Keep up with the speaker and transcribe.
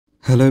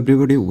Hello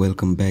everybody,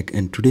 welcome back,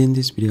 and today in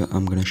this video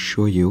I'm gonna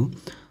show you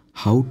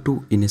how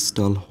to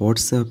install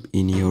WhatsApp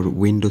in your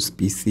Windows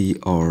PC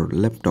or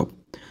laptop.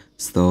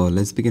 So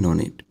let's begin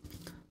on it.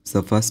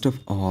 So first of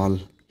all,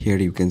 here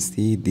you can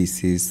see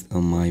this is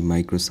my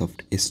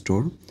Microsoft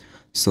Store.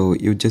 So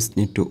you just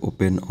need to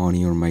open on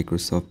your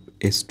Microsoft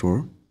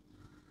Store,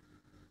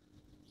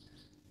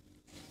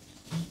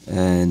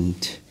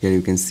 and here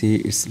you can see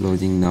it's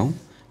loading now.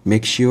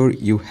 Make sure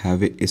you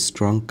have a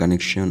strong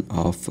connection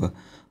of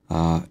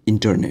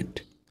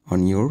internet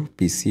on your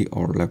PC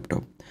or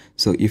laptop.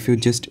 So if you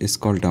just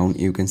scroll down,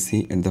 you can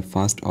see in the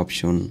first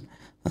option,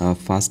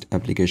 first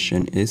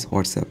application is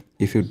WhatsApp.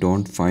 If you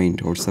don't find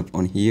WhatsApp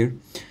on here,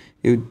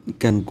 you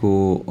can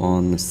go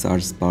on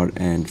search bar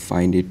and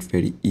find it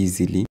very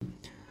easily.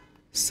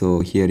 So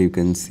here you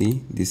can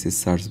see this is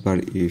search bar.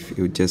 If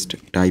you just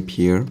type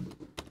here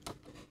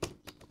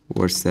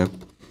WhatsApp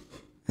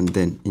and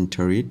then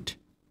enter it,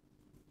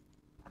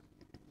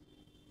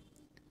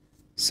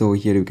 so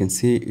here you can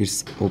see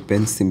it's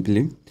open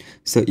simply.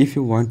 So if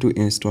you want to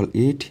install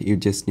it, you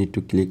just need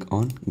to click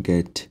on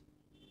get.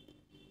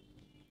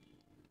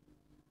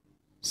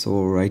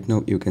 So right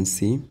now you can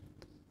see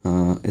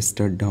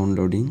start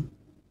downloading.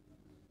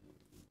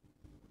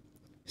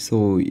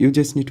 So you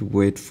just need to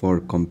wait for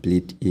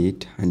complete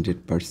it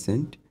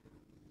 100%.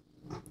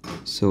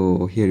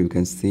 So here you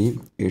can see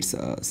it's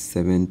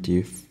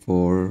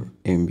 74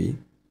 MB.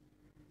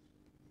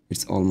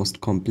 It's almost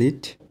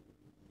complete,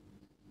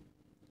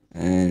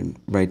 and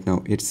right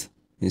now it's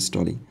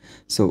installing.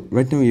 So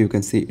right now you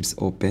can see it's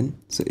open.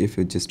 So if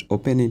you just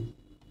open it,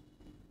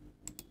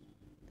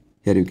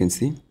 here you can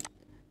see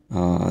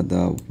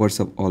the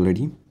WhatsApp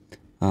already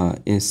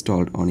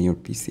installed on your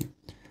PC.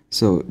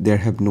 So there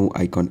have no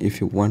icon.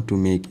 If you want to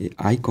make an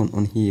icon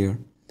on here,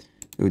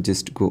 you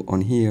just go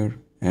on here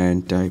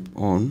and type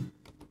on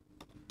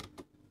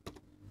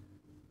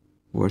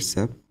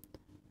WhatsApp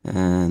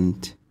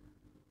and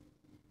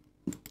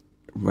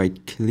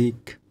right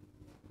click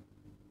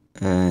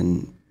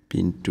and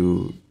pin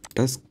to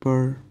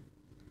taskbar.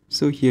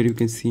 So here you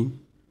can see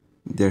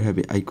there have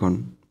an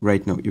icon.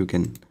 Right now you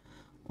can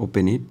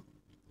open it,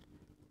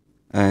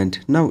 and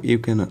now you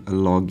can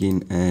log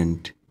in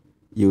and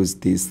use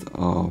this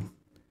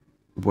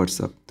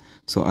WhatsApp.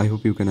 So I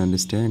hope you can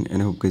understand,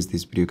 and I hope guys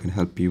this video can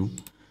help you.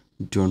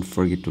 Don't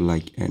forget to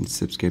like and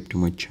subscribe to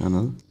my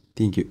channel.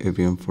 Thank you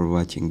everyone for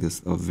watching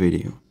this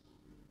video.